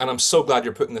And I'm so glad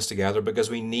you're putting this together because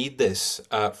we need this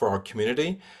for our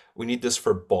community. We need this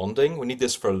for bonding. We need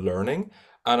this for learning.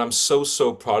 And I'm so,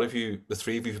 so proud of you, the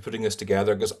three of you, for putting this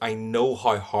together because I know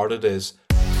how hard it is.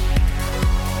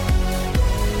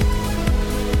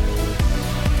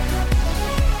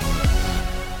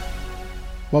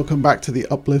 Welcome back to the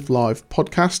Uplift Live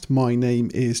podcast. My name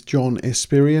is John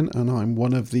Espirian and I'm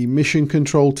one of the mission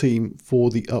control team for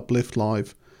the Uplift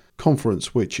Live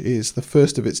conference, which is the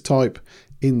first of its type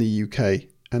in the UK,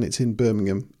 and it's in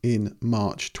Birmingham in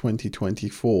March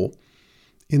 2024.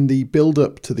 In the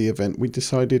build-up to the event, we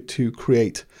decided to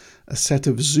create a set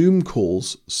of Zoom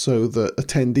calls so that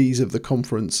attendees of the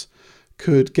conference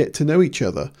could get to know each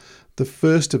other. The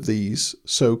first of these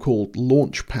so-called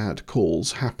LaunchPad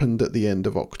calls happened at the end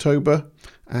of October,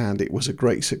 and it was a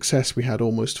great success. We had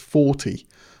almost 40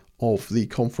 of the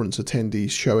conference attendees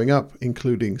showing up,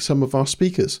 including some of our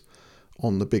speakers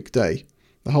on the big day.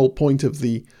 The whole point of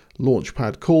the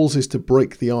LaunchPad calls is to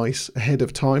break the ice ahead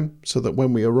of time so that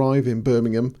when we arrive in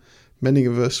Birmingham, many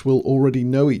of us will already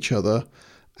know each other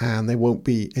and there won't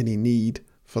be any need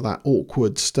for that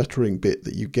awkward stuttering bit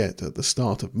that you get at the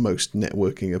start of most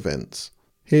networking events.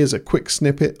 Here's a quick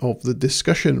snippet of the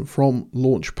discussion from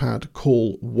LaunchPad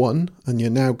Call 1, and you're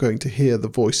now going to hear the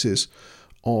voices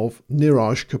of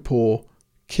Niraj Kapoor,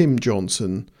 Kim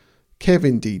Johnson,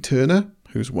 Kevin D. Turner,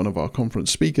 who's one of our conference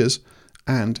speakers,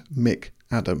 and Mick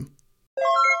Adam.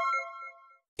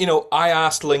 You know, I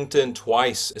asked LinkedIn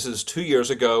twice. This is 2 years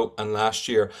ago and last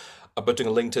year, about doing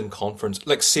a LinkedIn conference,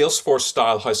 like Salesforce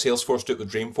style, how Salesforce do it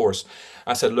with Dreamforce.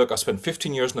 I said, look, I spent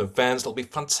 15 years in events. It'll be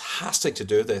fantastic to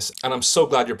do this. And I'm so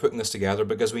glad you're putting this together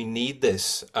because we need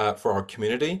this for our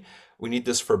community. We need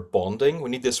this for bonding.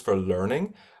 We need this for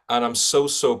learning. And I'm so,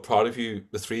 so proud of you,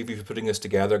 the three of you, for putting this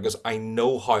together because I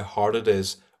know how hard it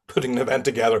is putting an event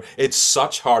together. It's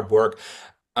such hard work.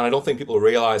 And I don't think people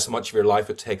realize how much of your life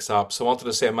it takes up. So I wanted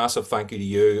to say a massive thank you to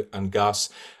you and Gus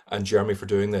and Jeremy for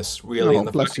doing this, really. And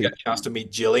the fact to get a chance to meet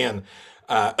Gillian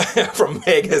from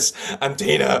Vegas and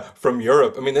Tina from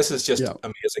Europe. I mean, this is just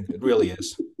amazing. It really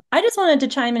is. I just wanted to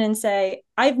chime in and say,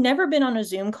 I've never been on a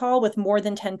Zoom call with more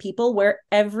than 10 people where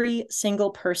every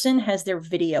single person has their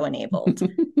video enabled.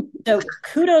 So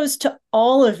kudos to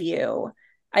all of you.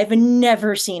 I've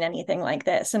never seen anything like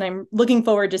this, and I'm looking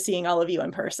forward to seeing all of you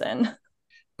in person.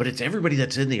 But it's everybody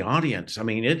that's in the audience. I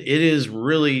mean, it is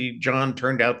really, John,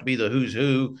 turned out to be the who's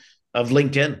who of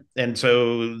LinkedIn. And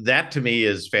so that to me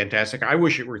is fantastic. I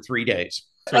wish it were 3 days.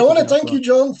 I want to thank you,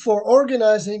 John, for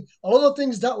organizing a lot of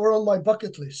things that were on my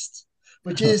bucket list,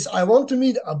 which is I want to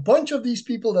meet a bunch of these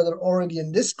people that are already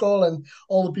in this call and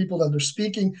all the people that are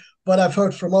speaking, but I've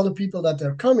heard from other people that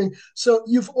they're coming. So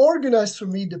you've organized for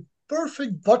me the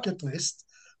perfect bucket list.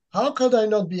 How could I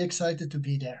not be excited to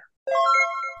be there?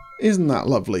 Isn't that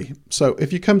lovely? So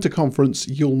if you come to conference,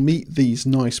 you'll meet these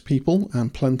nice people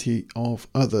and plenty of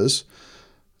others.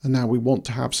 And now we want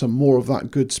to have some more of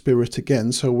that good spirit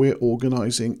again. So we're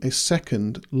organising a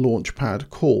second LaunchPad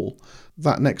call.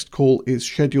 That next call is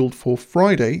scheduled for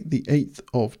Friday, the 8th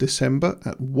of December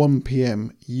at 1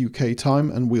 p.m. UK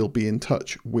time. And we'll be in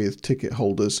touch with ticket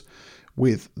holders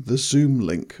with the Zoom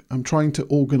link. I'm trying to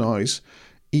organise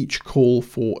each call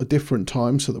for a different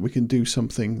time so that we can do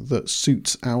something that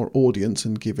suits our audience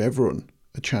and give everyone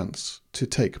a chance to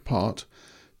take part.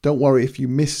 Don't worry if you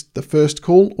missed the first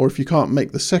call or if you can't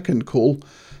make the second call,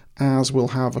 as we'll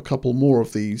have a couple more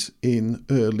of these in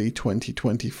early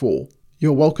 2024.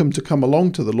 You're welcome to come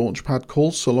along to the LaunchPad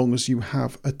calls so long as you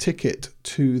have a ticket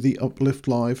to the Uplift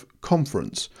Live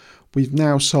conference. We've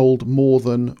now sold more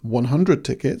than 100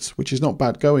 tickets, which is not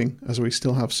bad going, as we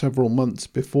still have several months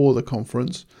before the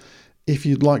conference. If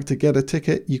you'd like to get a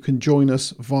ticket, you can join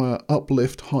us via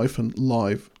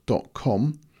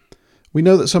uplift-live.com. We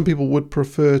know that some people would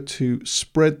prefer to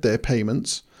spread their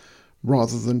payments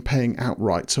rather than paying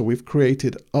outright, so we've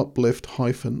created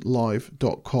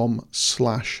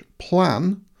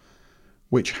uplift-live.com/plan,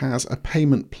 which has a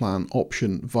payment plan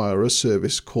option via a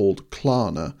service called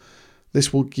Klarna.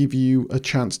 This will give you a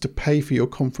chance to pay for your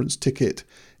conference ticket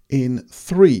in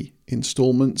 3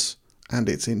 installments, and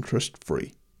it's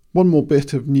interest-free. One more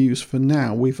bit of news for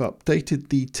now. We've updated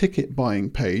the ticket buying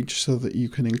page so that you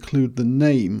can include the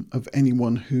name of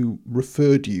anyone who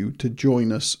referred you to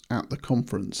join us at the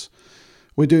conference.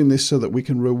 We're doing this so that we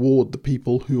can reward the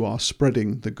people who are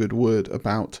spreading the good word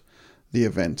about the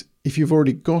event. If you've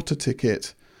already got a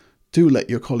ticket, do let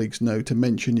your colleagues know to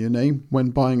mention your name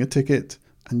when buying a ticket,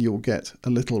 and you'll get a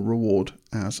little reward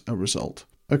as a result.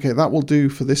 Okay, that will do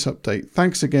for this update.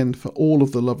 Thanks again for all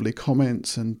of the lovely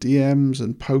comments and DMs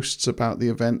and posts about the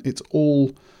event. It's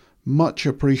all Much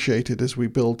appreciated as we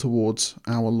build towards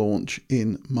our launch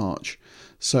in March.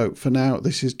 So for now,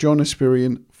 this is John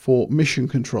Espirian for Mission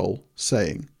Control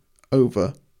saying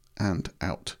over and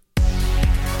out.